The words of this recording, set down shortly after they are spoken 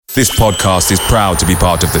This podcast is proud to be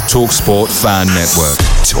part of the TalkSport Fan Network.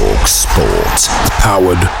 TalkSport.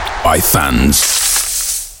 Powered by fans.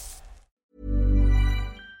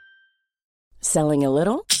 Selling a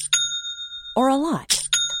little or a lot?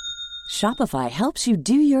 Shopify helps you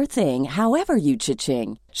do your thing however you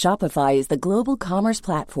cha-ching. Shopify is the global commerce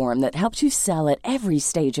platform that helps you sell at every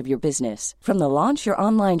stage of your business. From the launch your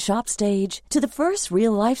online shop stage to the first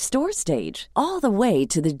real-life store stage, all the way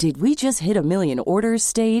to the did we just hit a million orders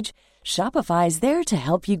stage. Shopify is there to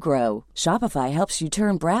help you grow. Shopify helps you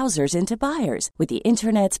turn browsers into buyers with the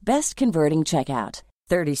internet's best converting checkout.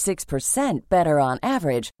 36% better on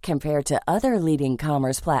average compared to other leading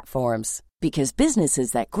commerce platforms. Because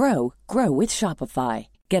businesses that grow, grow with Shopify.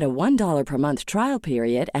 Get a $1 per month trial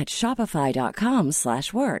period at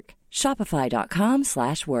shopify.com/work.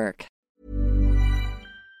 Shopify.com/work.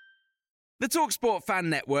 The TalkSport Fan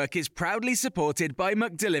Network is proudly supported by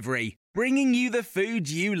McDelivery, bringing you the food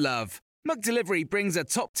you love. McDelivery brings a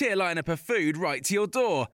top-tier lineup of food right to your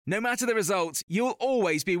door. No matter the result, you'll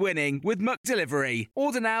always be winning with McDelivery.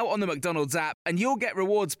 Order now on the McDonald's app and you'll get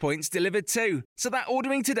rewards points delivered too. So that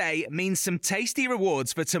ordering today means some tasty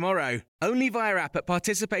rewards for tomorrow. Only via app at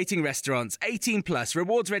participating restaurants. 18 plus.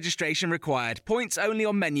 Rewards registration required. Points only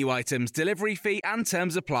on menu items. Delivery fee and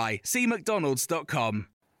terms apply. See mcdonalds.com.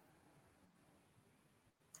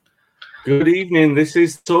 Good evening. This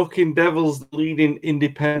is Talking Devils, the leading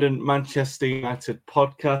independent Manchester United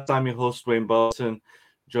podcast. I'm your host, Wayne Barton,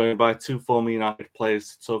 joined by two former United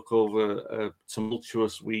players to talk over a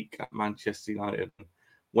tumultuous week at Manchester United.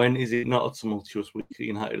 When is it not a tumultuous week at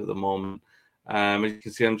United at the moment? As you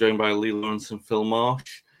can see, I'm joined by Lee Lawrence and Phil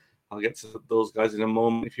Marsh. I'll get to those guys in a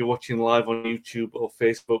moment. If you're watching live on YouTube or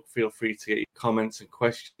Facebook, feel free to get your comments and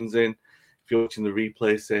questions in. If you're watching the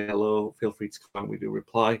replay, say hello. Feel free to comment. We do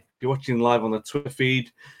reply. If you're watching live on the Twitter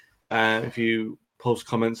feed, if you post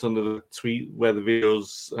comments under the tweet where the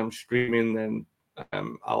video's streaming, then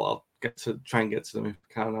I'll get to try and get to them if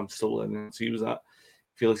I can. I'm still learning how to use that.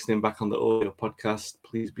 If you're listening back on the audio podcast,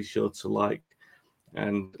 please be sure to like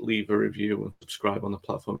and leave a review and subscribe on the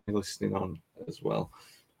platform you're listening on as well.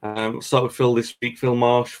 Start with Phil this week. Phil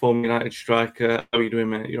Marsh, former United striker. How are you doing,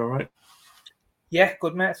 mate? You all right? Yeah,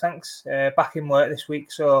 good, mate. Thanks. Back in work this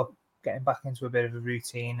week, so getting back into a bit of a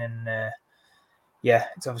routine. And yeah,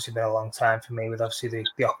 it's obviously been a long time for me with obviously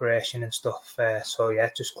the operation and stuff. So yeah,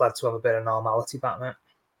 just glad to have a bit of normality back, mate.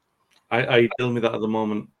 Are you dealing with that at the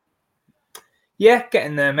moment? Yeah,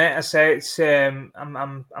 getting there, mate. I say it's I'm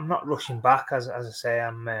not rushing back, as I say.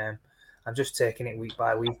 I'm just taking it week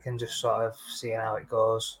by week and just sort of seeing how it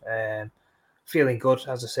goes. Feeling good,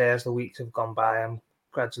 as I say, as the weeks have gone by. I'm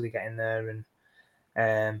gradually getting there, and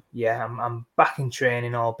yeah, I'm back in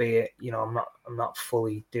training, albeit I'm not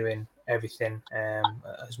fully doing everything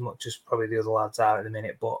as much as probably the other lads are at the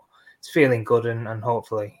minute, but it's feeling good, and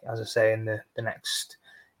hopefully, as I say, in the next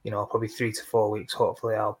probably 3 to 4 weeks,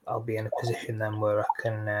 hopefully I'll be in a position then where I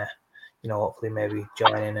can hopefully maybe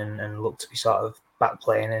join in and look to be sort of back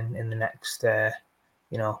playing in the next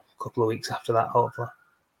couple of weeks after that, hopefully.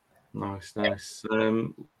 Nice.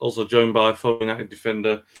 Also joined by former United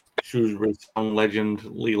defender, Shrewsbury Town legend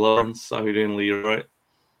Lee Lawrence. How are you doing, Lee? You all right?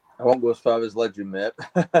 I won't go as far as legend, mate.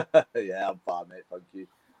 Yeah, I'm fine, mate. Thank you.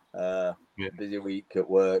 Busy week at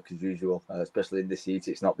work as usual, especially in this heat.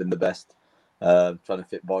 It's not been the best. Trying to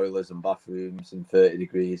fit boilers and bathrooms in 30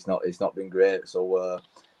 degrees. It's not been great. So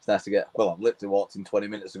it's nice to get. Well, I've literally walked in 20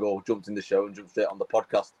 minutes ago, jumped in the show, and jumped straight on the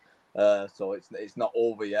podcast. So it's not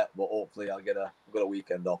over yet, but hopefully I've got a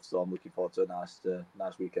weekend off. So I'm looking forward to a nice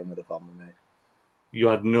weekend with the family, mate. You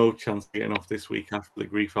had no chance of getting off this week after the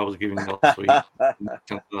grief I was giving you last week. No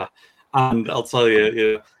chance of that. And I'll tell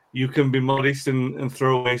you, you can be modest and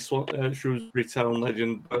throw away Shrewsbury Town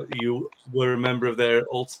legend, but you were a member of their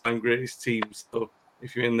all-time greatest team. So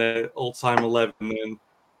if you're in their all-time 11, then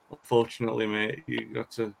unfortunately, mate, you have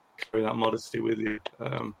to carry that modesty with you.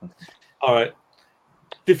 All right.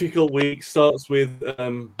 Difficult week starts with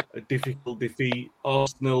a difficult defeat.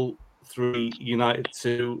 Arsenal 3, United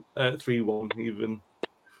 2, 3-1 even,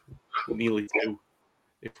 nearly 2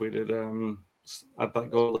 if we'd had that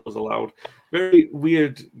goal that was allowed. Very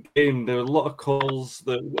weird game. There were a lot of calls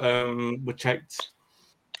that were checked,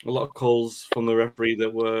 a lot of calls from the referee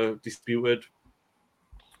that were disputed.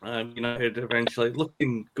 United eventually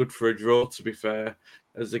looking good for a draw, to be fair,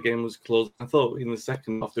 as the game was closed. I thought in the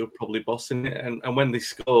second half they were probably bossing it, and when they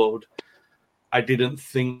scored, I didn't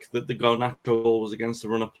think that the Garnacho goal was against the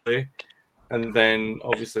run of play. And then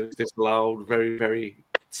obviously it's disallowed, very, very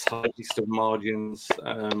tightest of margins.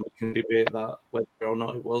 We can debate that whether or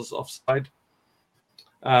not it was offside.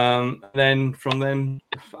 Then from then,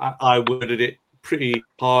 I worded it pretty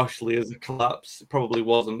harshly as a collapse. It probably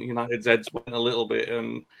wasn't. United's heads went a little bit,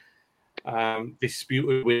 and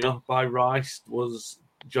disputed winner by Rice was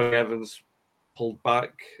Johnny Evans pulled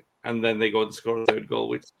back, and then they go and score a third goal,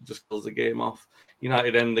 which just kills the game off.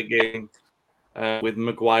 United end the game with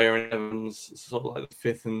Maguire and Evans, sort of like the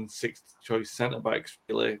fifth and sixth choice centre backs,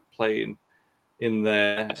 really playing in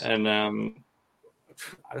there. And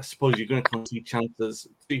I suppose you're going to concede chances.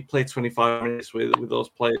 If you play 25 minutes with those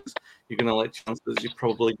players, you're going to let chances. You're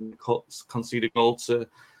probably going to concede a goal to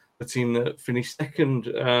the team that finished second.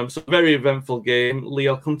 So very eventful game. Lee,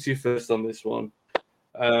 I'll come to you first on this one.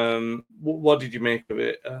 What did you make of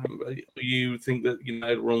it? Do you think that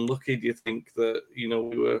United were unlucky? Do you think that we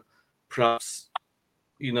were perhaps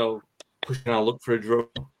pushing our luck for a draw?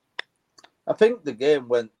 I think the game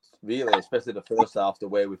went really, especially the first half, the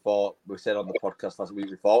way we said on the podcast last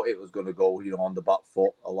week, we thought it was going to go on the back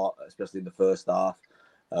foot a lot, especially in the first half.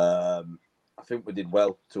 I think we did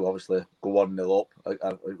well to obviously go 1-0 up.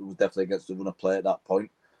 It was definitely against the run of play at that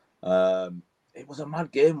point. It was a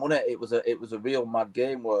mad game, wasn't it? It was a real mad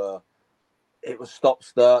game where it was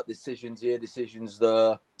stop-start, decisions here, decisions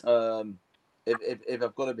there. If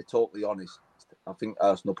I've got to be totally honest, I think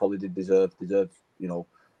Arsenal probably did deserve,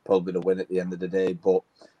 probably the win at the end of the day. But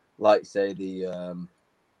like say the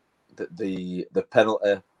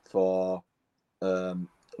penalty for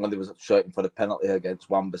when they was shouting for the penalty against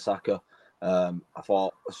Wan-Bissaka, I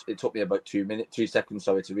thought it took me about 2 seconds,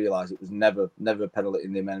 to realise it was never a penalty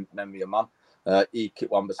in the memory of man. He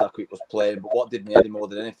kicked Wan-Bissaka, it was playing, but what did me any more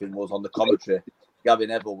than anything was on the commentary, Gary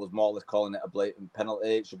Neville was more or less calling it a blatant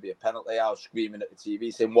penalty. It should be a penalty. I was screaming at the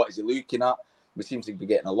TV saying, what is he looking at? We seem to be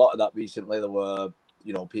getting a lot of that recently. There were,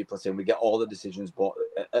 people saying we get all the decisions, but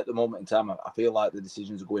at the moment in time, I feel like the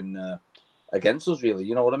decisions are going against us, really.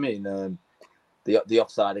 You know what I mean? The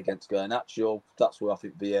offside against Garnacho, that's where I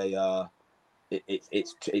think VAR, it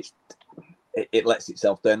lets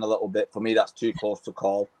itself down a little bit. For me, that's too close to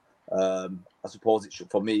call. I suppose it should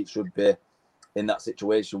be in that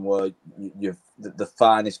situation where you've the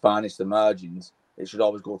finest the margins. It should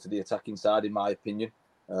always go to the attacking side, in my opinion.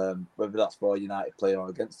 Whether that's for a United player or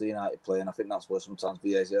against the United player, and I think that's where sometimes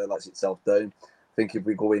VAR lets itself down. I think if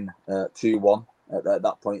we go in 2-1 at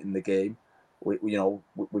that point in the game, we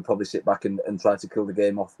probably sit back and try to kill the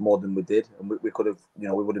game off more than we did, and we could have, we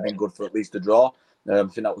would have been good for at least a draw. I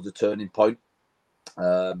think that was a turning point.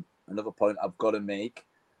 Another point I've got to make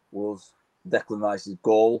was Declan Rice's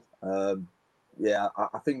goal. I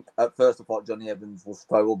think at first I thought Johnny Evans was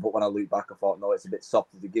foul, but when I look back, I thought, no, it's a bit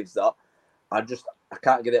soft if he gives that. I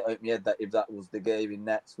can't get it out of my head that if that was the game in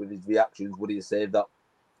nets with his reactions, would he have saved that?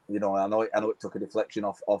 I know it took a deflection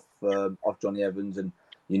off Johnny Evans, and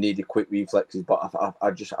you needed quick reflexes, but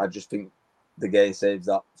I just think the guy saves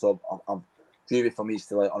that. So I'm Jury for me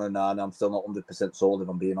still out on a 9. I'm still not 100% sold, if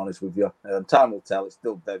I'm being honest with you. Time will tell. It's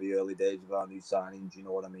still very early days of our new signings. You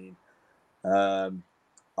know what I mean?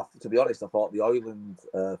 To be honest, I thought the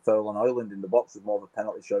foul on Højlund in the box was more of a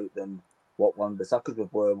penalty shout than what Wan-Bissaka's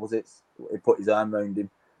were. Was it? He put his arm around him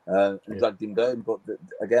and dragged him down. But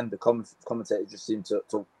again, the commentator just seemed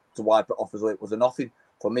to wipe it off as though it was a nothing.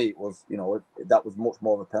 For me, it was, that was much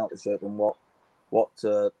more of a penalty shout than what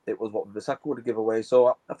Bissaka would have given away.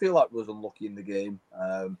 So I feel like we was unlucky in the game.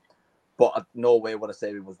 But no way would I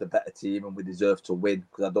say we was the better team and we deserved to win,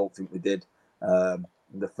 because I don't think we did.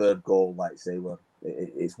 The third goal, like I say,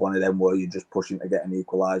 it's one of them where you're just pushing to get an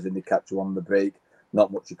equaliser and they catch you on the break.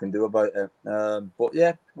 Not much you can do about it. But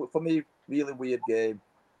yeah, for me, really weird game.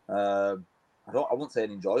 I won't say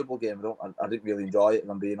an enjoyable game. I didn't really enjoy it, if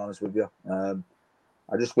I'm being honest with you.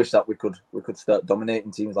 I just wish that we could start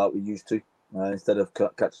dominating teams like we used to, instead of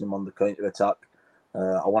catching them on the counter attack.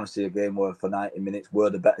 I want to see a game where for 90 minutes we're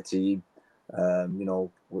the better team. We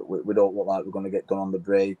don't look like we're going to get done on the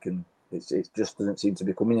break, and it just doesn't seem to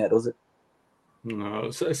be coming yet, does it? No,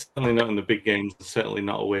 it's certainly not in the big games, certainly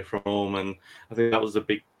not away from home. And I think that was a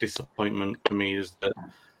big disappointment for me, is that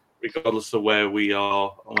regardless of where we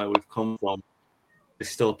are and where we've come from, it's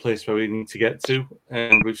still a place where we need to get to.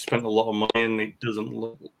 And we've spent a lot of money, and it doesn't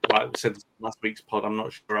look, like we said last week's pod, I'm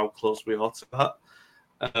not sure how close we are to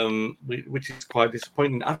that, which is quite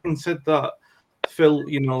disappointing. Having said that, Phil,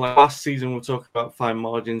 like last season we were talking about fine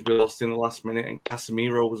margins, we lost in the last minute and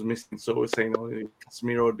Casemiro was missing, so we're saying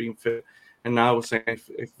Casemiro had been fit. And now we're saying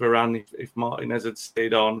if Varane, if Martinez had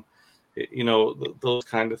stayed on, those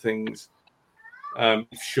kind of things.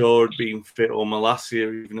 If Shaw had been fit, or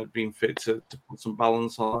Malacia even had been fit to put some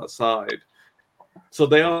balance on that side. So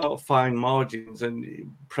they are fine margins,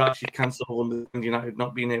 and perhaps you can sort of understand United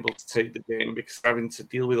not being able to take the game because having to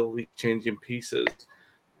deal with all these changing pieces.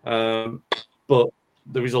 But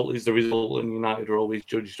the result is the result, and United are always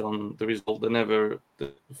judged on the result. They're never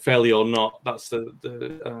fairly or not. That's the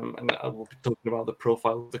and I will be talking about the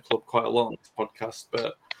profile of the club quite a lot on this podcast,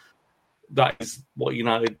 but that is what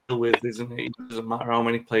United deal with, isn't it? It doesn't matter how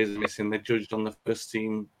many players are missing; they're judged on the first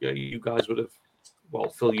team. You guys would have, well,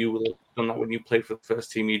 Phil, you would have done that when you played for the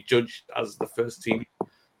first team. You judged as the first team,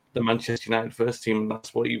 the Manchester United first team, and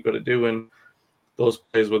that's what you've got to do. And those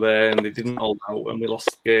players were there, and they didn't hold out, and we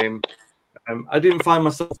lost the game. I didn't find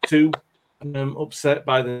myself too upset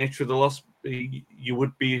by the nature of the loss. You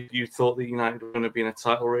would be if you thought that United were going to be in a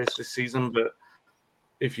title race this season, but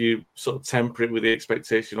if you sort of temper it with the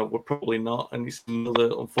expectation of we're probably not, and it's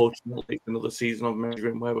unfortunately another season of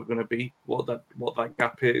measuring where we're going to be, what that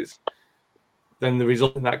gap is, then the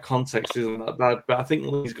result in that context isn't that bad. But I think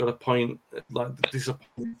Lee's got a point. Like, the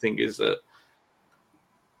disappointing thing is that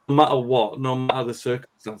no matter what, no matter the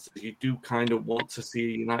circumstances, you do kind of want to see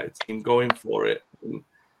a United team going for it. And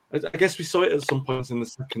I guess we saw it at some points in the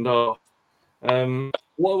second half.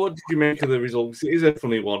 What did you make of the results? It is a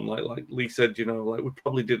funny one. Like Lee said, we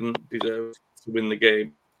probably didn't deserve to win the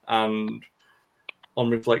game. And on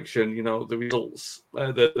reflection, the results,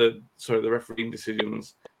 the refereeing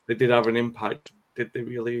decisions, they did have an impact. Did they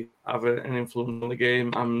really have an influence on the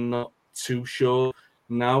game? I'm not too sure.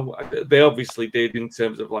 Now, they obviously did in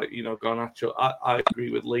terms of Garnacho. I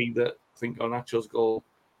agree with Lee that I think Garnacho's goal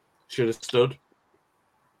should have stood.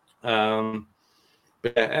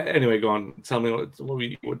 But anyway, go on. Tell me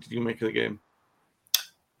what did you make of the game?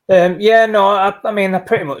 I mean, I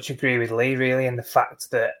pretty much agree with Lee, really, in the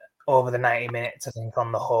fact that over the 90 minutes, I think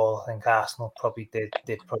on the whole, I think Arsenal probably did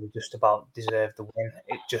just about deserve the win.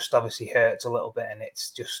 It just obviously hurts a little bit, and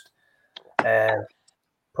it's just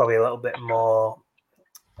probably a little bit more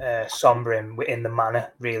somber in the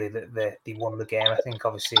manner, really, that they won the game. I think,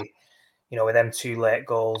 obviously, with them 2 late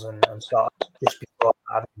goals and sort of just before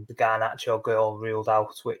having the Garnacho goal ruled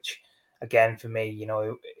out, which, again, for me,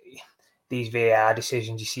 these VAR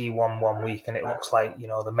decisions, you see one week and it looks like,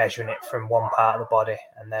 they're measuring it from one part of the body.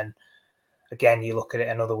 And then, again, you look at it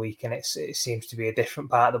another week and it seems to be a different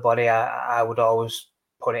part of the body. I would always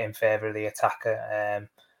put it in favour of the attacker.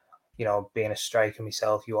 Being a striker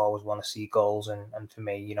myself, you always want to see goals. And for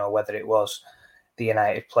me, whether it was the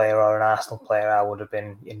United player or an Arsenal player, I would have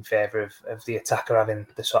been in favour of the attacker having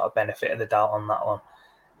the sort of benefit of the doubt on that one.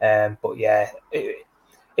 But yeah,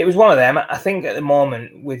 it was one of them. I think at the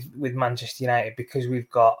moment with Manchester United, because we've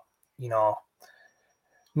got, not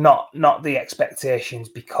the expectations,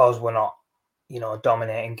 because we're not,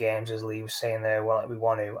 dominating games, as Lee was saying there, well, like we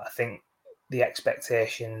want to. I think the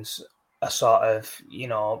expectations are sort of,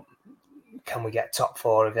 can we get top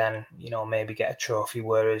 4 again? Maybe get a trophy,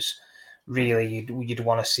 whereas really you'd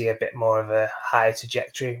want to see a bit more of a higher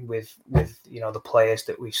trajectory with the players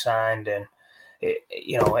that we've signed, and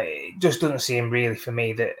it just doesn't seem really for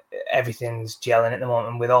me that everything's gelling at the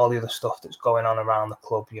moment with all the other stuff that's going on around the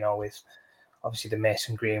club, with obviously the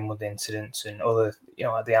Mason Greenwood incidents and other,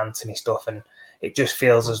 the Anthony stuff, and it just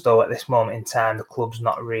feels as though at this moment in time the club's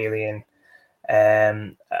not really in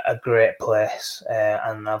a great place,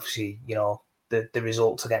 and obviously the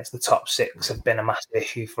results against the top 6 have been a massive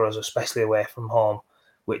issue for us, especially away from home,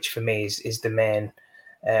 which for me is the main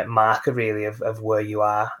marker really of where you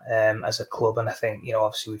are as a club. And I think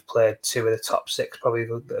obviously we've played 2 of the top 6 probably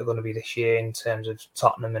that are going to be this year in terms of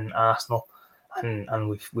Tottenham and Arsenal, and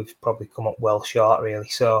we've probably come up well short really.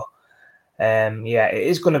 So it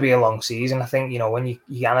is going to be a long season. I think when you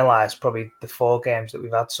analyse probably the 4 games that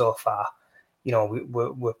we've had so far,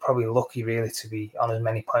 we're probably lucky really to be on as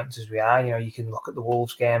many points as we are. You can look at the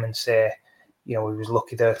Wolves game and say, we was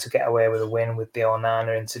lucky there to get away with a win with the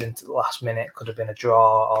Onana incident at the last minute. Could have been a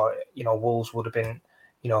draw, or Wolves would have been,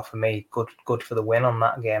 for me, good for the win on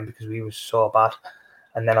that game because we was so bad.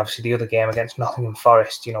 And then obviously the other game against Nottingham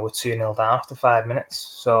Forest, we're 2-0 down after 5 minutes.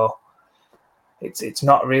 So it's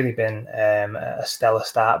not really been a stellar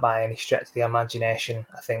start by any stretch of the imagination.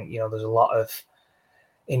 I think there's a lot of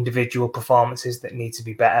individual performances that need to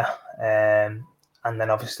be better, and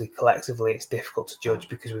then obviously collectively it's difficult to judge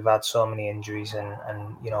because we've had so many injuries and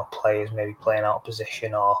players maybe playing out of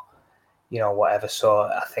position or whatever. So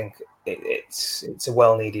I think it's a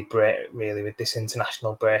well needed break really with this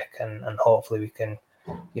international break, and hopefully we can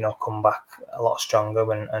come back a lot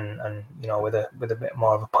stronger and with a bit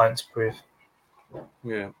more of a point to prove.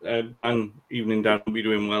 Yeah, and Evening Dan will be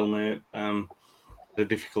doing well, mate. A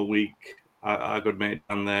difficult week. Our good mate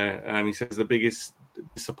down there, he says the biggest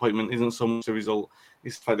disappointment isn't so much the result,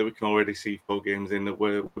 it's the fact that we can already see 4 games in that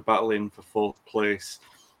we're battling for 4th place.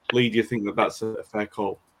 Lee, do you think that that's a fair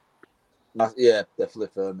call? Yeah, definitely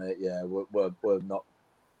fair, mate. Yeah, we're not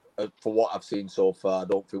for what I've seen so far, I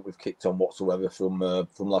don't think we've kicked on whatsoever from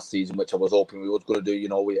last season, which I was hoping we were going to do. You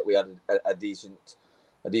know, we had a decent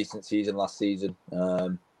season last season,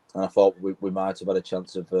 and I thought we might have had a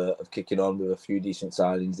chance of kicking on with a few decent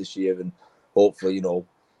signings this year, and hopefully, you know,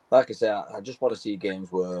 like I say, I just want to see games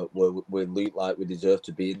where we look like we deserve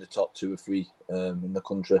to be in the top 2 or 3 in the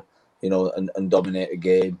country, you know, and dominate a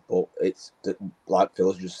game. But it's like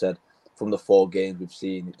Phil's just said, from the 4 games we've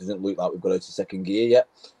seen, it doesn't look like we've got out of second gear yet.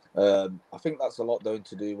 I think that's a lot down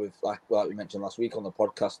to do with, like we mentioned last week on the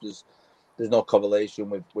podcast, there's no correlation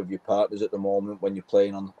with your partners at the moment when you're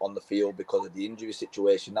playing on the field because of the injury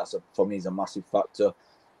situation. That's for me is a massive factor.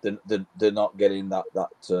 They're not getting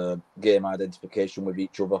that game identification with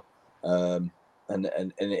each other, and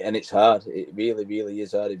it's hard. It really, really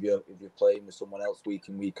is hard if you're playing with someone else week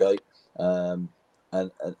in, week out,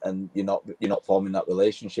 and you're not forming that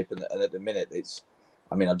relationship. And at the minute,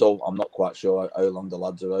 I'm not quite sure how long the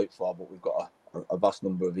lads are out for, but we've got a vast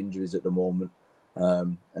number of injuries at the moment,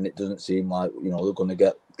 and it doesn't seem like, you know, they're going to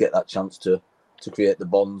get that chance to create the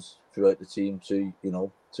bonds throughout the team to, you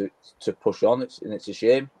know, to push on. It's a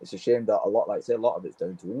shame. It's a shame that a lot of it's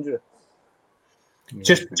down to injury.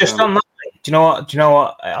 Just on that, do you know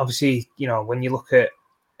what? Obviously, you know, when you look at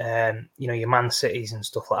you know, your Man Cities and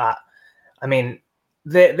stuff like that, I mean,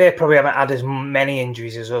 they probably haven't had as many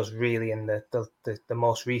injuries as us really in the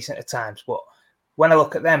most recent of times. But when I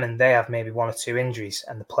look at them and they have maybe 1 or 2 injuries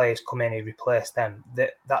and the players come in who replace them,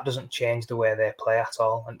 that doesn't change the way they play at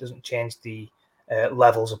all, and doesn't change the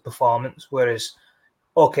levels of performance. Whereas,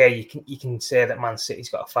 okay, you can say that Man City's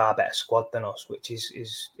got a far better squad than us, which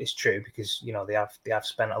is true because, you know, they have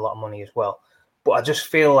spent a lot of money as well. But I just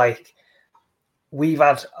feel like we've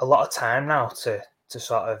had a lot of time now to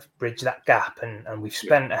sort of bridge that gap, and we've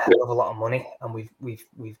spent a hell of a lot of money, and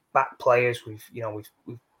we've backed players. We've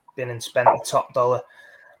been and spent the top dollar.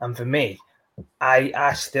 And for me,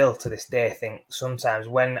 I still to this day think sometimes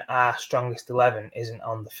when our strongest 11 isn't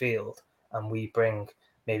on the field and we bring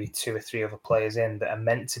maybe 2 or 3 other players in that are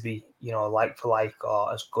meant to be, you know, like for like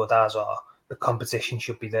or as good as, or the competition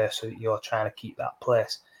should be there so that you're trying to keep that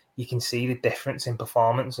place, you can see the difference in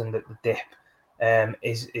performance, and that the dip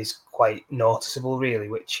is quite noticeable really,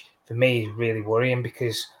 which for me is really worrying,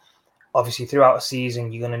 because obviously throughout a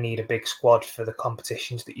season you're going to need a big squad for the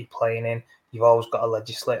competitions that you're playing in. You've always got to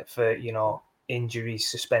legislate for, you know, injuries,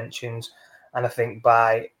 suspensions, and I think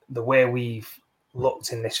by the way we've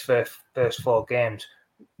looked in this first 4 games,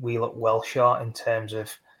 we look well short in terms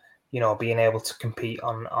of, you know, being able to compete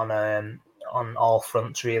on all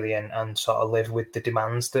fronts really, and sort of live with the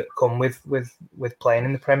demands that come with playing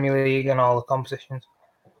in the Premier League and all the competitions.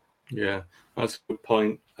 Yeah, that's a good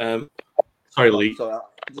point. Sorry, Lee. So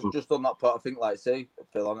just on that part, I think, like say,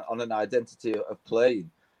 Phil, on an identity of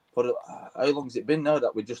playing. But how long has it been now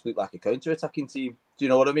that we just look like a counter-attacking team? Do you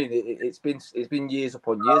know what I mean? It's been years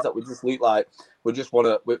upon years that we just look like we just want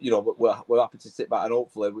to, you know, we're happy to sit back and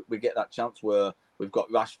hopefully we get that chance where we've got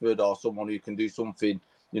Rashford or someone who can do something,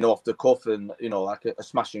 you know, off the cuff and, you know, like a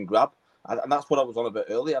smash and grab. And that's what I was on a bit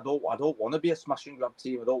earlier. I don't want to be a smash and grab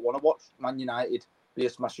team. I don't want to watch Man United be a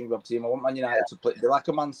smash and grab team. I want Man United to be like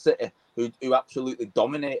a Man City who absolutely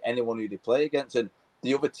dominate anyone who they play against, and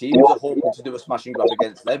the other teams are hoping to do a smash and grab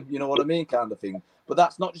against them. You know what I mean, kind of thing. But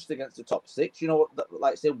that's not just against the top 6. You know,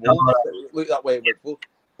 like say Wolves look that way with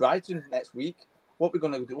Brighton next week. What we're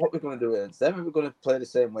going to do? What we're going to do against them? Are we going to play the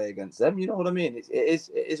same way against them? You know what I mean? It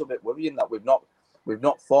is a bit worrying that we've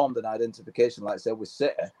not formed an identification, like I said, with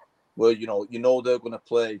City, where you know they're going to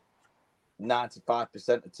play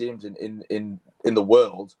 95% of teams in the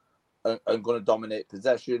world and going to dominate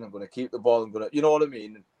possession and going to keep the ball and going to, you know what I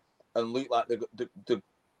mean, and look like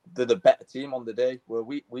they're the better team on the day, where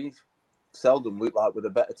we seldom look like we're the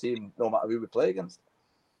better team no matter who we play against.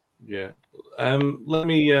 Yeah. Let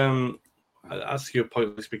me ask you a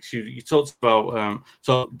point, because you talked about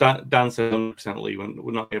so Dan said 100% Lee, when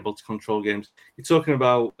we're not able to control games. You're talking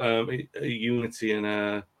about a unity and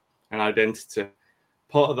an identity.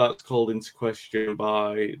 Part of that's called into question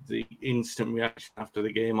by the instant reaction after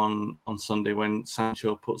the game on Sunday, when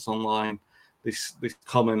Sancho puts online this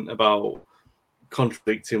comment about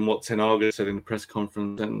contradicting what Ten Hag said in the press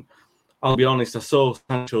conference. And I'll be honest, I saw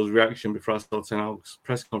Sancho's reaction before I saw Ten Hag's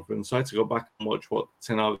press conference, so I had to go back and watch what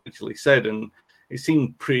Ten Hag actually said, and it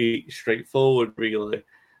seemed pretty straightforward, really.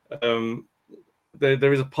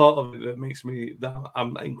 There is a part of it that makes me, that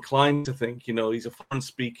I'm inclined to think, you know, he's a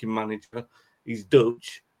foreign-speaking manager, he's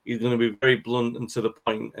Dutch, he's going to be very blunt and to the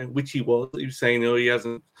point, which he was. He was saying, he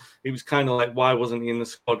hasn't. He was kind of like, why wasn't he in the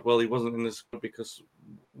squad? Well, he wasn't in the squad because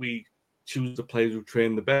we choose the players who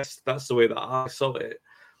train the best. That's the way that I saw it.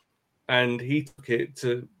 And he took it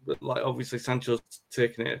to, like, obviously Sancho's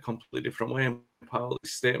taking it a completely different way in part of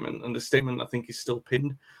his statement. And the statement, I think, is still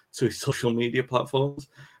pinned to his social media platforms,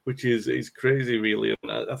 which is crazy, really.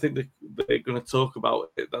 And I think they're going to talk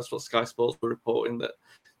about it. That's what Sky Sports were reporting, that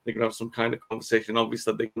they're going to have some kind of conversation.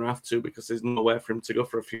 Obviously, they're going to have to, because there's nowhere for him to go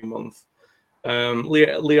for a few months.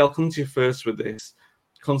 Lee, I'll come to you first with this.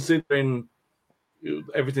 Considering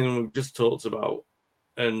everything we've just talked about,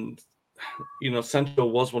 and Sancho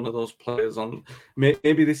was one of those players on.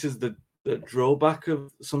 Maybe this is the drawback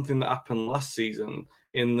of something that happened last season,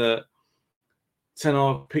 in that Ten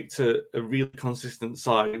Hag picked a really consistent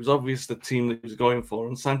side. It was obvious the team that he was going for,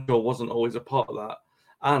 and Sancho wasn't always a part of that.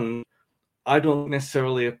 And I don't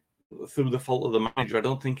necessarily, through the fault of the manager, I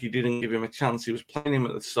don't think he didn't give him a chance. He was playing him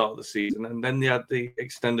at the start of the season, and then they had the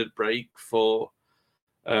extended break for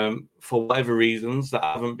whatever reasons that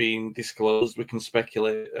haven't been disclosed. We can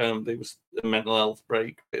speculate. There was a mental health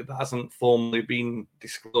break that hasn't formally been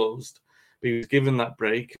disclosed. But he was given that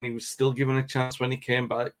break, and he was still given a chance when he came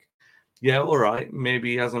back. Yeah, all right.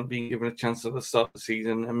 Maybe he hasn't been given a chance at the start of the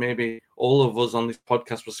season, and maybe all of us on this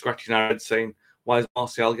podcast were scratching our heads saying, "Why is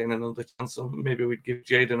Martial getting another chance?" So maybe we'd give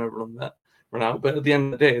Jadon a run out. But at the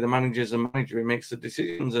end of the day, the manager's a manager. He makes the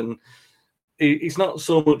decisions, and it's not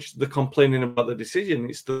so much the complaining about the decision,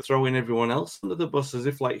 it's the throwing everyone else under the bus as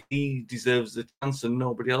if like he deserves the chance and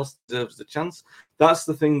nobody else deserves the chance. That's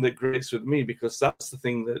the thing that grates with me, because that's the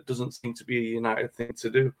thing that doesn't seem to be a United thing to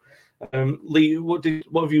do. Lee, what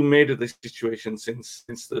have you made of this situation since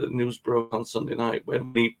the news broke on Sunday night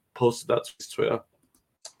when he posted that to his Twitter?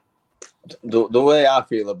 The way I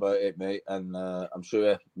feel about it, mate, and I'm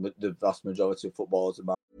sure the vast majority of footballers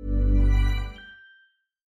are.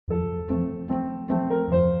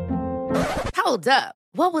 Hold up.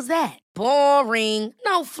 What was that? Boring.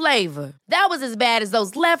 No flavor. That was as bad as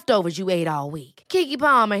those leftovers you ate all week. Keke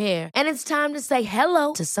Palmer here, and it's time to say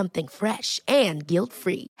hello to something fresh and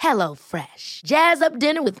guilt-free. HelloFresh. Jazz up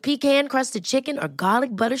dinner with pecan-crusted chicken or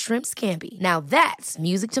garlic butter shrimp scampi. Now that's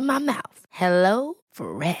music to my mouth.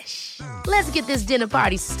 HelloFresh. Let's get this dinner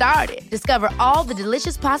party started. Discover all the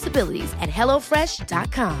delicious possibilities at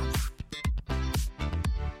HelloFresh.com.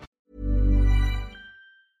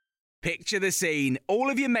 Picture the scene. All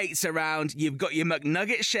of your mates around, you've got your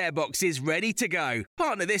McNugget share boxes ready to go.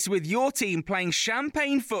 Partner this with your team playing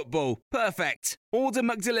champagne football. Perfect. Order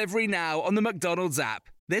McDelivery now on the McDonald's app.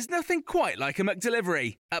 There's nothing quite like a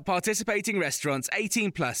McDelivery. At participating restaurants,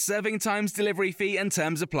 18 plus, serving times, delivery fee and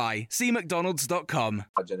terms apply. See mcdonalds.com.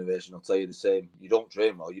 Our generation will tell you the same. You don't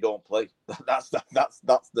train well, you don't play. That's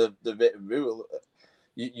the written rule.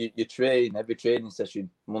 You train every training session,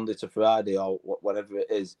 Monday to Friday or whatever it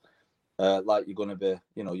is. Like you're going to be,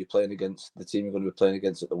 you're playing against the team you're going to be playing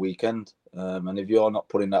against at the weekend, and if you're not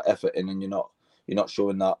putting that effort in and you're not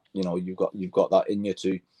showing that you've got that in you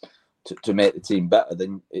to make the team better,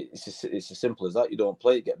 then it's as simple as that. You don't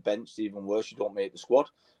play, you get benched. Even worse, you don't make the squad.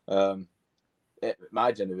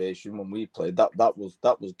 My generation, when we played, that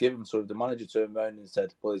was given. So if the manager turned around and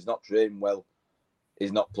said, "Well, he's not training well,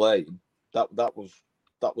 he's not playing," that was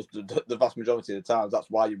the vast majority of the times.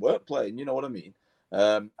 That's why you weren't playing. You know what I mean?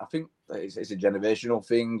 I think it's a generational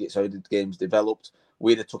thing. It's how the game's developed.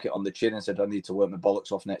 We either took it on the chin and said, "I need to work my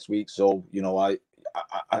bollocks off next week." So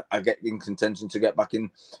I get in contention to get back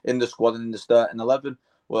in the squad and in the starting 11.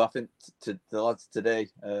 Well, I think to the lads today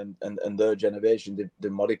and their generation,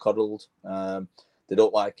 they're mollycoddled. They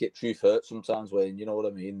don't like it. Truth hurts sometimes, Wayne. You know what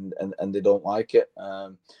I mean? And they don't like it.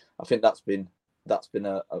 I think that's been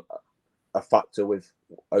a factor with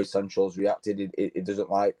how Sancho's reacted. He doesn't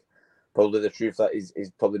like probably the truth that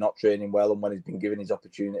he's probably not training well, and when he's been given his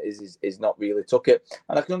opportunities, he's not really took it.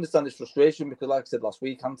 And I can understand his frustration because, like I said last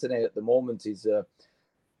week, Anthony at the moment he's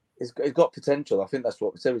got potential. I think that's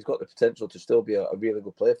what we said. He's got the potential to still be a really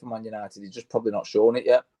good player for Man United. He's just probably not shown it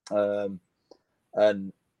yet.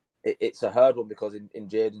 And it's a hard one because in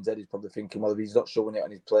Jadon's head, he's probably thinking, well, if he's not showing it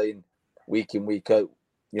and he's playing week in, week out,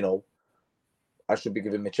 I should be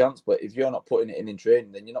giving him a chance. But if you're not putting it in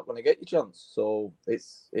training, then you're not going to get your chance. So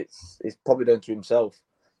it's probably down to himself.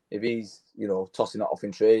 If he's, tossing it off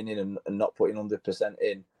in training and not putting 100%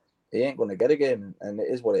 in, he ain't going to get a game. And it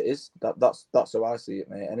is what it is. That's how I see it,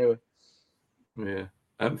 mate. Anyway. Yeah.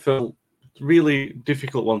 Phil, it's a really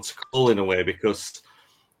difficult one to call in a way because,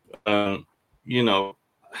 there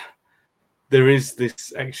is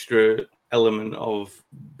this extra element of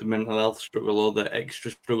the mental health struggle or the extra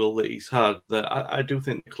struggle that he's had that I do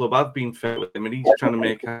think the club have been fair with him, and he's trying to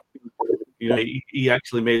make he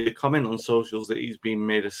actually made a comment on socials that he's been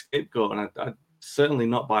made a scapegoat, and I certainly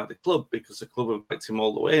not by the club because the club have backed him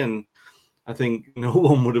all the way, and I think no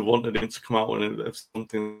one would have wanted him to come out and have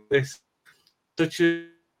something like this. Such a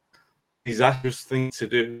disastrous thing to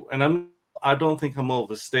do. And I don't think I'm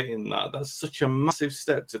overstating that. That's such a massive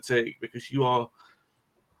step to take because you are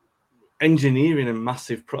engineering a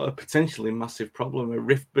massive, potentially massive problem, a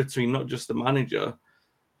rift between not just the manager,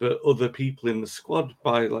 but other people in the squad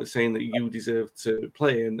by like saying that you deserve to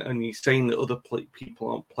play. And he's saying that other people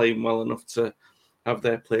aren't playing well enough to have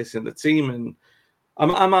their place in the team. And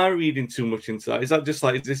am I reading too much into that? Is that just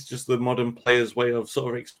like, is this just the modern player's way of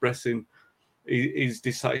sort of expressing his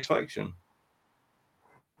dissatisfaction?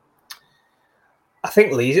 I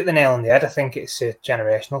think Lee's hit the nail on the head. I think it's a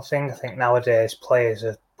generational thing. I think nowadays players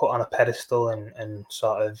are put on a pedestal and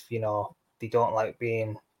sort of, they don't like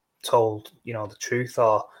being told, the truth,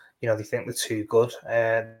 or, they think they're too good.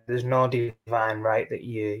 There's no divine right that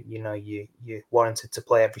you're warranted to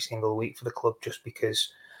play every single week for the club just because,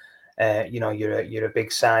 you're a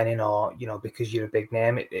big signing or, because you're a big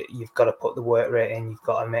name. You've got to put the work rate in. You've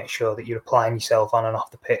got to make sure that you're applying yourself on and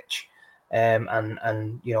off the pitch. And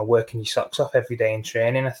working your socks off every day in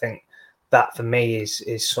training. I think that for me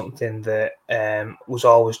is something that was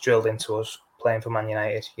always drilled into us playing for Man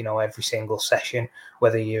United. Every single session,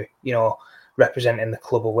 whether you're representing the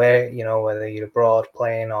club away, whether you're abroad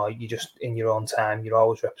playing or you're just in your own time, you're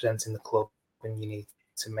always representing the club, and you need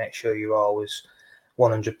to make sure you're always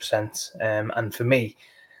 100%. And for me,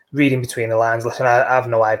 reading between the lines, listen, I have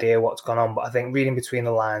no idea what's gone on, but I think reading between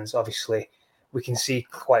the lines, obviously, we can see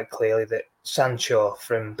quite clearly that Sancho,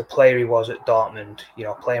 from the player he was at Dortmund,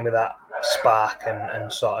 playing with that spark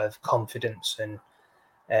and sort of confidence and,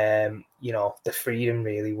 the freedom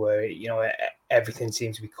really where, everything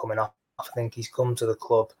seems to be coming off. I think he's come to the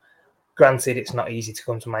club. Granted, it's not easy to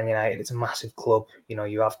come to Man United. It's a massive club.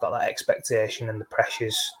 You have got that expectation and the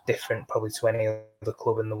pressure's different probably to any other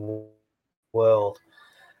club in the world.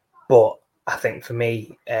 But I think for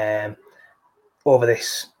me, over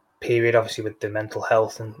this period, obviously with the mental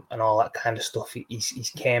health and all that kind of stuff,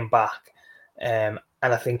 he's came back, and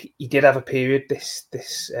I think he did have a period this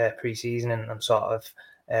pre-season and sort of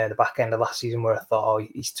the back end of last season where I thought,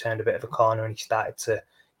 he's turned a bit of a corner and he started to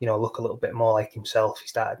look a little bit more like himself. He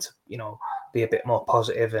started to be a bit more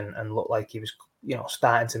positive and look like he was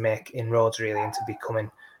starting to make inroads really into becoming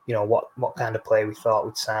what kind of player we thought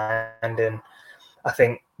we'd signed. And I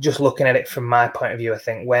think just looking at it from my point of view, I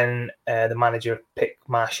think when the manager picked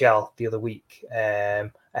Martial the other week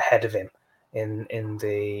ahead of him in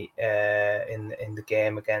the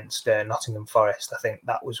game against Nottingham Forest, I think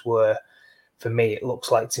that was where, for me, it looks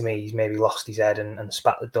like to me he's maybe lost his head and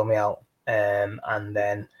spat the dummy out. And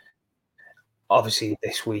then obviously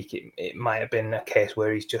this week it might have been a case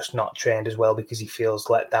where he's just not trained as well because he feels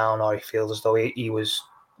let down, or he feels as though he was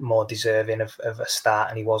more deserving of a start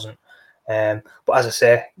and he wasn't. But as I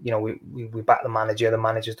say, we back the manager. The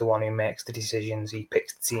manager's the one who makes the decisions. He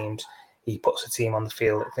picks the teams. He puts the team on the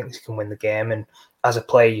field that thinks he can win the game. And as a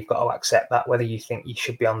player, you've got to accept that, whether you think you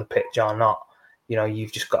should be on the pitch or not.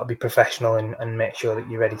 You've just got to be professional and make sure that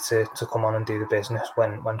you're ready to come on and do the business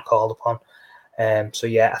when called upon. So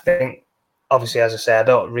yeah, I think obviously, as I say, I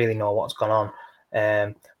don't really know what's gone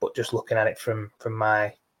on. But just looking at it from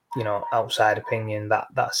my outside opinion,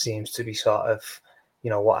 that seems to be sort of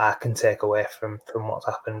what I can take away from what's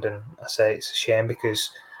happened. And I say it's a shame because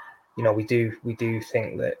we do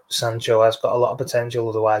think that Sancho has got a lot of potential,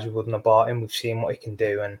 otherwise we wouldn't have bought him. We've seen what he can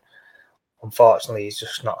do, and unfortunately he's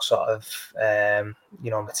just not sort of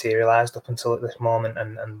materialised up until at this moment,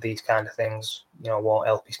 and these kind of things won't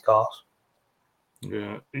help his cause.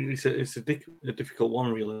 Yeah, it's a difficult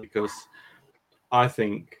one really, because I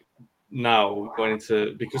think now going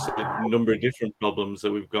into, because of the number of different problems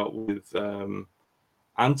that we've got with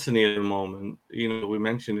Anthony at the moment, we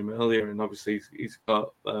mentioned him earlier, and obviously he's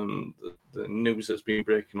got the news that's been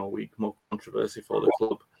breaking all week, more controversy for the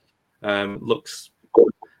club. Looks,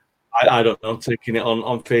 I don't know, taking it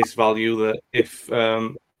on face value that if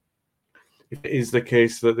it is the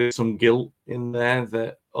case that there's some guilt in there,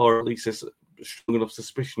 that, or at least there's a strong enough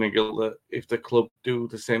suspicion of guilt that if the club do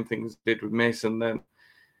the same things they did with Mason, then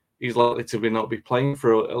he's likely to not be playing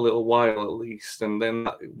for a little while at least, and then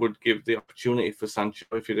that would give the opportunity for Sancho.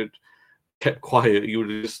 If he'd had kept quiet, you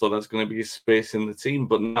would have just thought that's going to be his space in the team.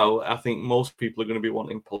 But now I think most people are going to be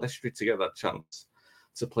wanting Pellistri to get that chance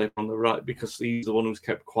to play on the right, because he's the one who's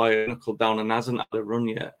kept quiet, knuckled down, and hasn't had a run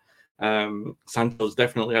yet. Sancho's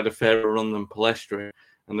definitely had a fairer run than Pellistri,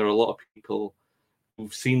 and there are a lot of people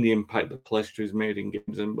who've seen the impact that Pellistri's made in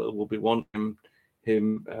games and will be wanting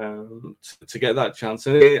him to get that chance.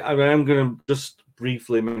 And I'm going to just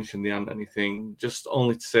briefly mention the Anthony thing, just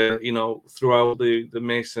only to say, throughout the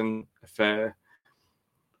Mason affair,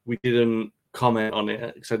 we didn't comment on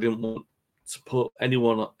it because I didn't want to put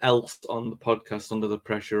anyone else on the podcast under the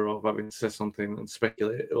pressure of having to say something and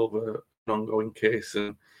speculate over an ongoing case.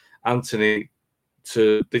 And Anthony,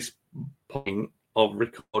 to this point of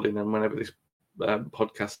recording and whenever this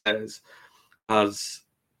podcast airs, has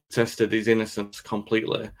tested his innocence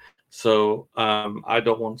completely. So I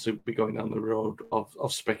don't want to be going down the road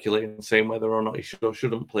of speculating and saying whether or not he should or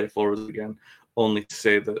shouldn't play for us again, only to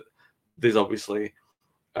say that there's obviously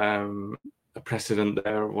a precedent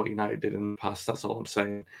there of what United did in the past. That's all I'm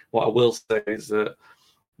saying. What I will say is that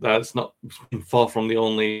that's not far from the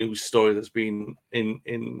only news story that's been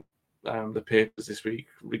in the papers this week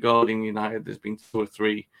regarding United. There's been 2 or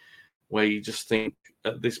 3 where you just think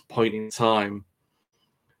at this point in time,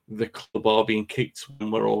 the club are being kicked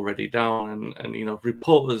when we're already down. And you know,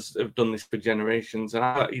 reporters have done this for generations. And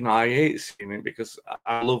I hate seeing it because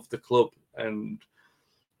I love the club. And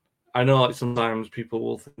I know like sometimes people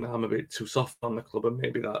will think that I'm a bit too soft on the club, and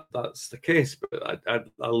maybe that's the case. But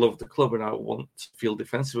I love the club, and I want to feel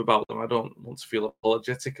defensive about them. I don't want to feel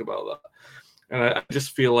apologetic about that. And I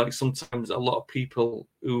just feel like sometimes a lot of people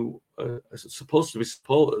who are supposed to be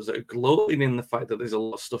supporters are gloating in the fact that there's a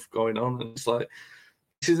lot of stuff going on. And it's like,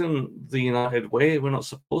 this isn't the United way. We're not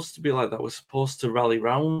supposed to be like that. We're supposed to rally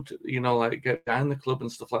round, you know, like get behind the club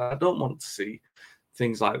and stuff like that. I don't want to see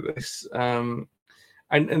things like this. I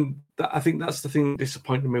think that's the thing that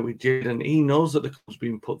disappointed me with Jayden. He knows that the club's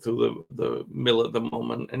being put through the mill at the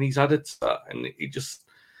moment, and he's added to that, and he just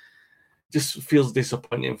feels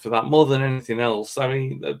disappointing for that more than anything else. I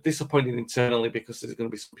mean, disappointed internally because there's going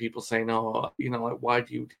to be some people saying, "Oh, you know, like why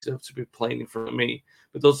do you deserve to be playing in front of me?"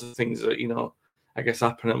 But those are the things that, you know, I guess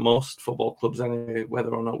happen at most football clubs anyway,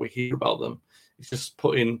 whether or not we hear about them. It's just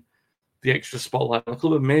putting the extra spotlight on the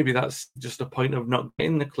club, and maybe that's just a point of not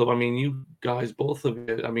getting the club. I mean, you guys, both of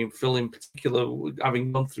you, I mean, Phil in particular,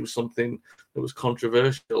 having gone through something that was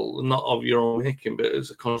controversial, not of your own making, but it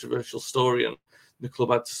was a controversial story, and the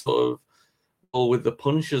club had to sort of go with the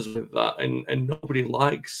punches with that, and nobody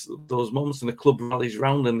likes those moments, and the club rallies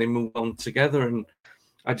round and they move on together. And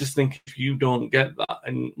I just think if you don't get that,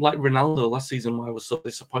 and like Ronaldo last season, why I was so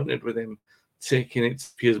disappointed with him taking it to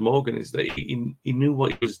Piers Morgan, is that he knew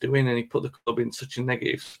what he was doing, and he put the club in such a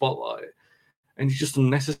negative spotlight, and it's just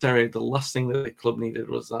unnecessary. The last thing that the club needed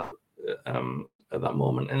was that at that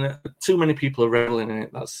moment, and too many people are reveling in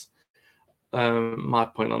it. That's my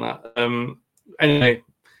point on that. Anyway,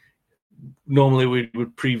 normally we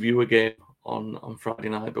would preview a game on Friday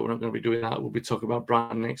night, but we're not going to be doing that. We'll be talking about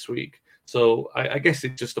Brighton next week. So I guess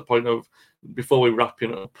it's just a point of, before we wrap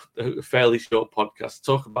up a fairly short podcast,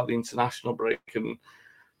 talk about the international break and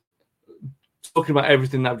talking about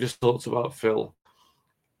everything that I've just talked about, Phil.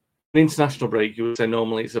 An international break, you would say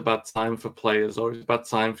normally it's a bad time for players or it's a bad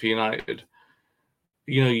time for United.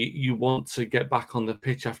 You know, you want to get back on the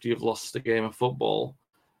pitch after you've lost a game of football.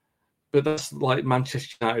 But that's like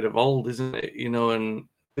Manchester United of old, isn't it? You know, and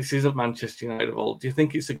this isn't Manchester United of old. Do you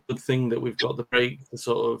think it's a good thing that we've got the break to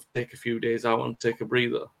sort of take a few days out and take a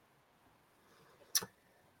breather?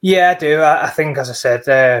 Yeah, I do. I think, as I said,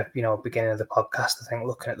 beginning of the podcast, I think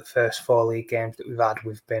looking at the first 4 league games that we've had,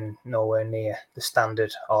 we've been nowhere near the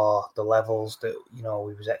standard or the levels that, you know,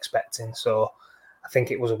 we was expecting. So I think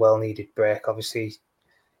it was a well-needed break. Obviously,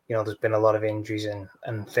 you know, there's been a lot of injuries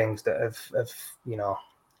and things that have you know,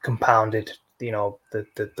 compounded, you know,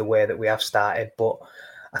 the way that we have started. But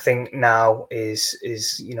I think now is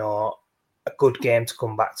you know, a good game to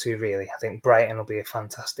come back to, really. I think Brighton will be a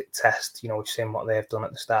fantastic test. You know, we've seen what they've done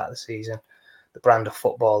at the start of the season, the brand of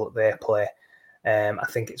football that they play. I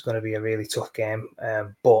think it's going to be a really tough game.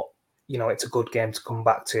 But, you know, it's a good game to come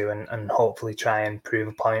back to and hopefully try and prove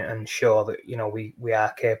a point and show that, you know, we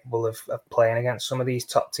are capable of playing against some of these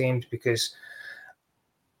top teams, because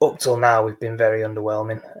up till now we've been very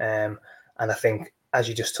underwhelming. And I think, as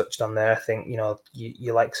you just touched on there, I think, you know,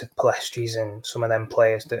 you likes of Palestris and some of them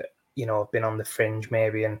players that, you know, have been on the fringe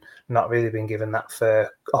maybe and not really been given that fair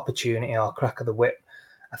opportunity or crack of the whip.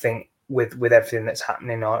 I think with everything that's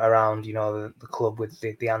happening around, you know, the club with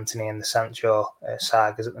the Anthony and the Sancho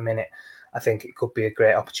sagas at the minute, I think it could be a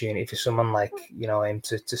great opportunity for someone like, you know, him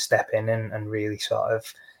to step in and really sort of,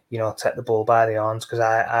 you know, take the bull by the horns, because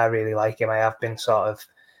I really like him. I have been sort of,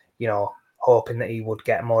 you know, hoping that he would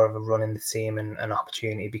get more of a run in the team and an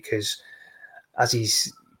opportunity, because as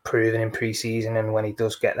he's proven in pre-season and when he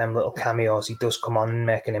does get them little cameos, he does come on and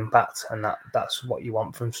make an impact, and that's what you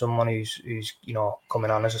want from someone who's you know, coming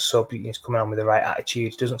on as a sub. He's coming on with the right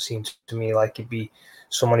attitude. It doesn't seem to me like he'd be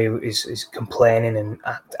someone who is complaining and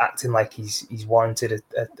acting like he's warranted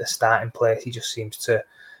a starting place. He just seems to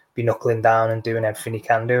be knuckling down and doing everything he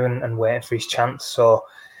can do and waiting for his chance. So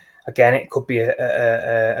again, it could be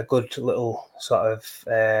a good little sort of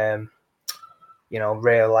ray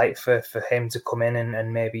of light for him to come in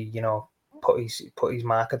and maybe put his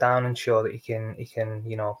marker down and show that he can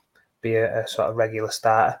be a sort of regular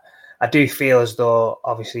starter. I do feel as though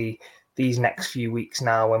obviously these next few weeks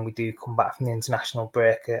now, when we do come back from the international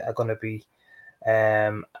break, are going to be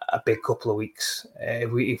a big couple of weeks.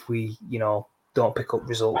 If we don't pick up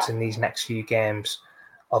results in these next few games,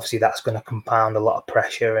 obviously that's going to compound a lot of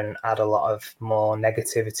pressure and add a lot of more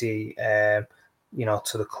negativity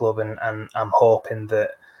to the club, and I'm hoping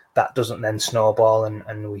that doesn't then snowball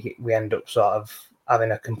and we end up sort of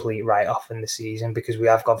having a complete write-off in the season, because we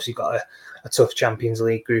have obviously got a tough Champions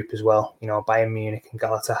League group as well. Bayern Munich and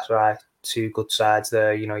Galatasaray, two good sides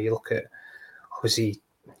there. You look at obviously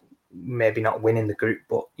maybe not winning the group,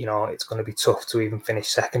 but it's going to be tough to even finish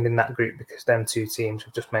second in that group, because them two teams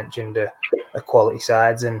we've just mentioned are quality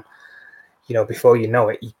sides, and before you know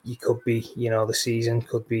it, you could be the season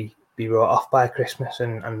could be wrote off by Christmas,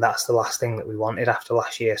 and that's the last thing that we wanted after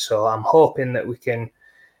last year. So I'm hoping that we can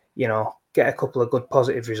get a couple of good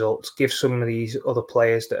positive results, give some of these other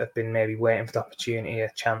players that have been maybe waiting for the opportunity a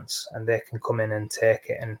chance, and they can come in and take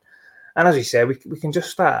it, and as we say, we can just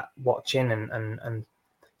start watching and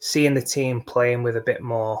seeing the team playing with a bit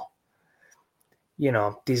more,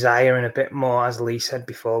 desire and a bit more, as Lee said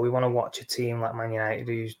before. We want to watch a team like Man United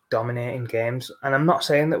who's dominating games. And I'm not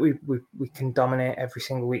saying that we can dominate every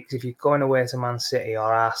single week, because if you're going away to Man City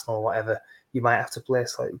or Arsenal or whatever, you might have to play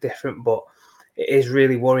slightly different. But it is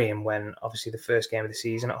really worrying when, obviously, the first game of the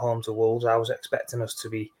season at home to Wolves, I was expecting us to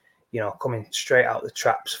be, coming straight out the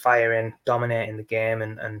traps, firing, dominating the game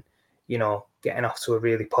and getting off to a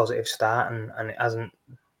really positive start. And it hasn't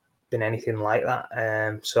been anything like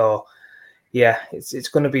that. So yeah, it's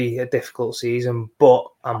going to be a difficult season, but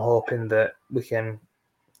I'm hoping that we can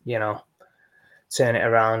turn it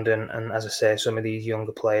around, and as I say, some of these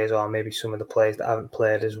younger players, or maybe some of the players that haven't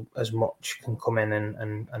played as much, can come in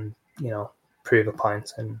and prove a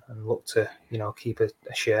point and look to keep a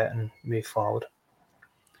shirt and move forward.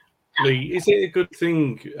 Lee, is it a good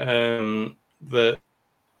thing that,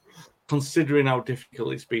 considering how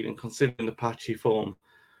difficult it's been and considering the patchy form,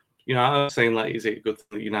 I was saying, like, is it a good thing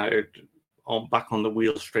that United aren't back on the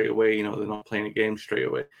wheel straight away? They're not playing a game straight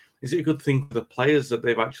away. Is it a good thing for the players that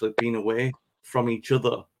they've actually been away from each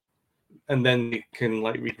other, and then they can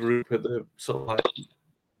regroup at the sort of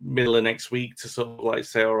middle of next week to sort of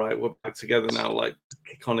say, all right, we're back together now,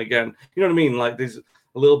 kick on again. You know what I mean? There's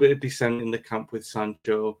a little bit of dissent in the camp with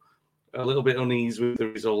Sancho, a little bit unease with the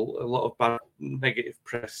result, a lot of bad negative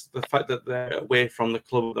press. The fact that they're away from the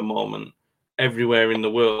club at the moment, everywhere in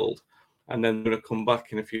the world, and then they're going to come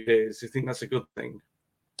back in a few days. Do you think that's a good thing?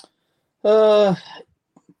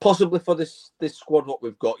 Possibly for this squad, what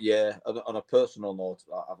we've got, yeah. On a personal note,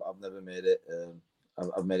 I've never made it.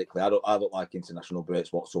 I've made it clear. I don't like international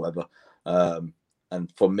breaks whatsoever. And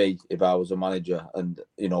for me, if I was a manager, and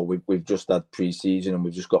we've just had pre-season and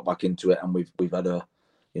we've just got back into it, and we've had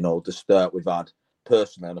the start we've had,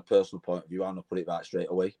 personally, on a personal point of view, I'm gonna put it back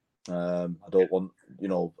straight away. I don't want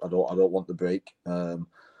I don't want the break.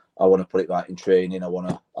 I want to put it back in training. I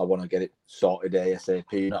want to get it sorted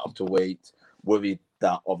ASAP. Not have to wait. Worried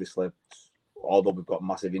that, obviously, although we've got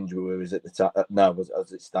massive injury worries at the time now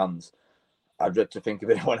as it stands, I dread to think if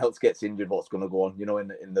anyone else gets injured, what's going to go on,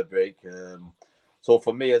 in the break. So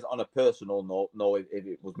for me, as on a personal note, no, if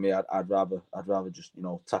it was me, I'd rather just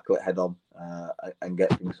tackle it head on and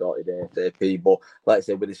get things sorted ASAP. But like I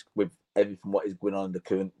said, with everything what is going on in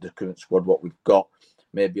the current squad, what we've got,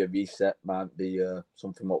 maybe a reset might be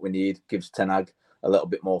something what we need. Gives Ten Hag a little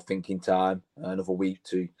bit more thinking time, another week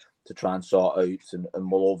to try and sort out and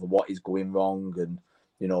mull over what is going wrong, and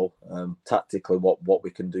tactically what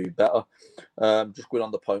we can do better. Just going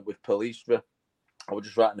on the point with Palestra, I was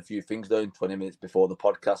just writing a few things down 20 minutes before the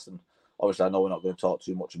podcast, and obviously I know we're not going to talk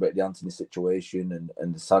too much about the Antony situation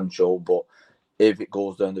and the Sancho, but if it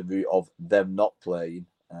goes down the route of them not playing,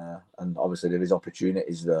 and obviously there is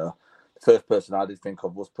opportunities there, the first person I did think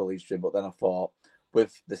of was Palestra, but then I thought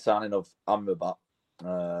with the signing of Amrabat,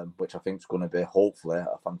 which I think is going to be hopefully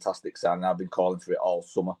a fantastic signing. I've been calling for it all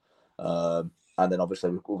summer. And then obviously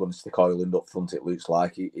we're going to stick Højlund up front, it looks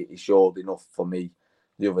like. He showed enough for me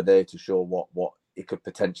the other day to show what he could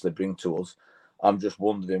potentially bring to us. I'm just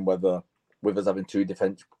wondering whether, with us having two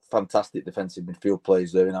fantastic defensive midfield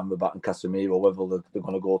players there in Amrabat and Casemiro, whether they're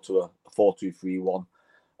going to go to a 4-2-3-1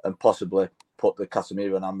 and possibly put the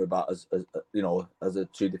Casemiro and Amrabat as a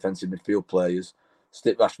two defensive midfield players.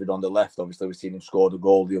 Stick Rashford on the left. Obviously, we've seen him score the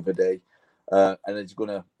goal the other day. And is he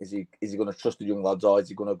gonna trust the young lads, or is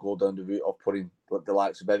he gonna go down the route of putting the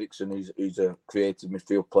likes of Eriksen, who's a creative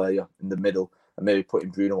midfield player, in the middle, and maybe putting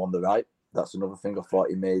Bruno on the right? That's another thing I thought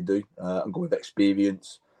he may do, and go with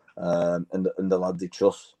experience and the lads he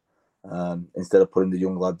trusts, instead of putting the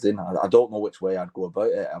young lads in. I don't know which way I'd go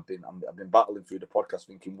about it. I've been battling through the podcast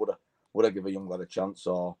thinking, would I give a young lad a chance,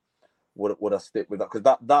 or would I stick with that?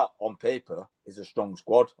 Because that on paper is a strong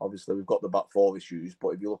squad. Obviously, we've got the back four issues, but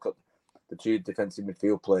if you look at the two defensive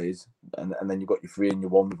midfield players, and then you've got your 3 and your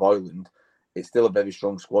 1 with Højlund, it's still a very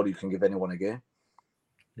strong squad. You can give anyone a game.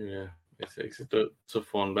 Yeah, it's a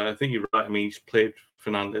tough one, but I think you're right. I mean, he's played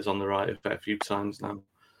Fernandes on the right a fair few times now.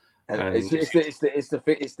 And it's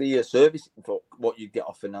the service for what you get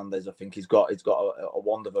off Fernandes. I think he's got a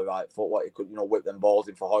wand of a right foot. What he could, whip them balls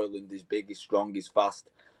in for Højlund. He's big, he's strong, he's fast.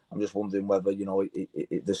 I'm just wondering whether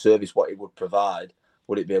the service what he would provide,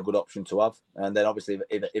 would it be a good option to have? And then obviously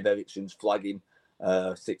if Eriksen's flagging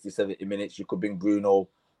 60, 70 minutes, you could bring Bruno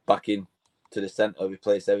back in to the centre,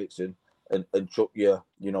 replace Eriksen, and chuck you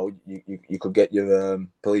could get your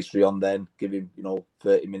Pellistri on then, give him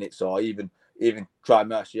 30 minutes, or even try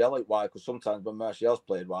Martial out wide, because sometimes when Martial's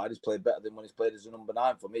played wide, he's played better than when he's played as a number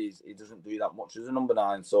 9. For me, he doesn't do that much as a number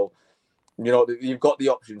 9. So, you've got the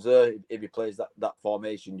options there. If he plays that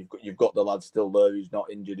formation, you've got the lad still there who's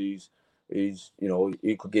not injured, who's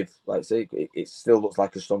he could give, like I say, it still looks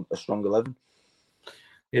like a strong 11.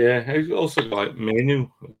 Yeah, I also like Menu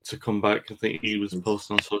to come back. I think he was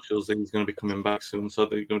posting on socials that he's going to be coming back soon, so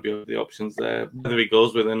there's going to be the options there. Whether he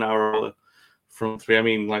goes with an hour front 3, I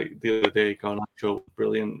mean, like the other day, Garnacho was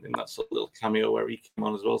brilliant in that sort of little cameo where he came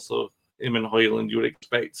on as well. So him and Højlund, you would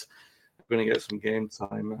expect are going to get some game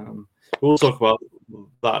time. We'll talk about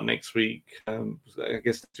that next week. I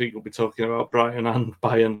guess next week we'll be talking about Brighton and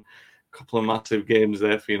Bayern. A couple of massive games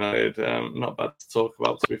there for United. Not bad to talk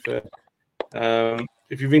about, to be fair.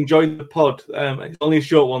 If you've enjoyed the pod, it's only a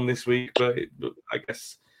short one this week, but I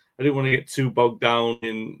guess I didn't want to get too bogged down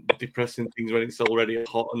in depressing things when it's already a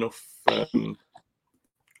hot enough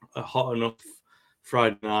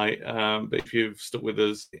Friday night. But if you've stuck with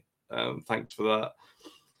us, thanks for that.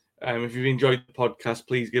 If you've enjoyed the podcast,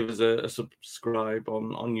 please give us a subscribe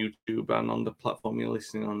on YouTube and on the platform you're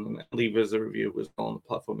listening on, and leave us a review as well on the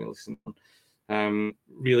platform you're listening on.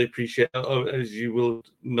 Really appreciate it. As you will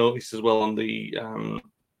notice as well on the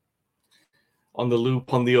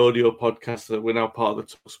Loop on the audio podcast, that we're now part of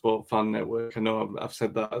the TalkSport Fan Network. I know I've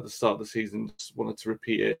said that at the start of the season, just wanted to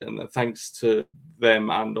repeat it. And thanks to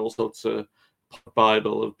them and also to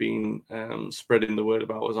Bible have been spreading the word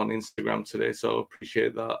about us on Instagram today. So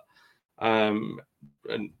appreciate that. And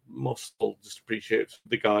most of all, just appreciate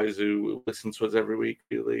the guys who listen to us every week,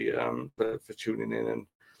 really, for tuning in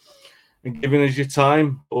and giving us your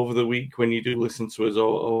time over the week when you do listen to us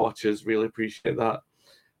or watch us. Really appreciate that.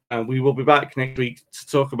 And we will be back next week to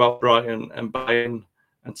talk about Brighton and Bayern.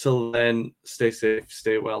 Until then, stay safe,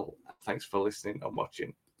 stay well. Thanks for listening and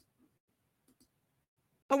watching.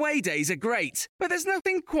 Away days are great, but there's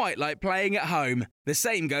nothing quite like playing at home. The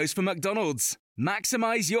same goes for McDonald's.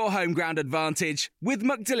 Maximise your home ground advantage with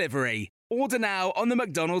McDelivery. Order now on the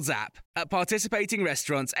McDonald's app. At participating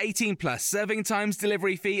restaurants, 18 plus serving times,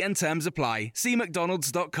 delivery fee and terms apply. See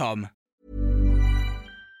mcdonalds.com.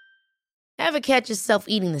 Ever catch yourself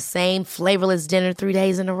eating the same flavorless dinner 3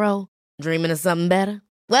 days in a row? Dreaming of something better?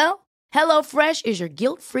 Well, HelloFresh is your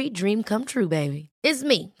guilt-free dream come true, baby. It's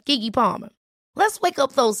me, Keke Palmer. Let's wake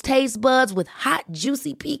up those taste buds with hot,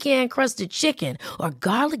 juicy pecan-crusted chicken or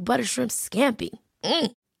garlic butter shrimp scampi.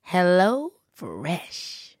 Hello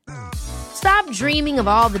Fresh. Stop dreaming of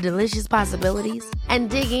all the delicious possibilities and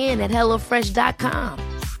dig in at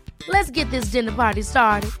HelloFresh.com. Let's get this dinner party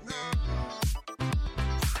started.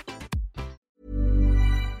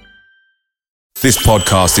 This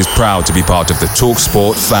podcast is proud to be part of the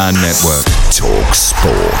TalkSport Fan Network.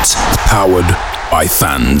 TalkSport. Powered by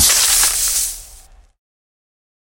fans.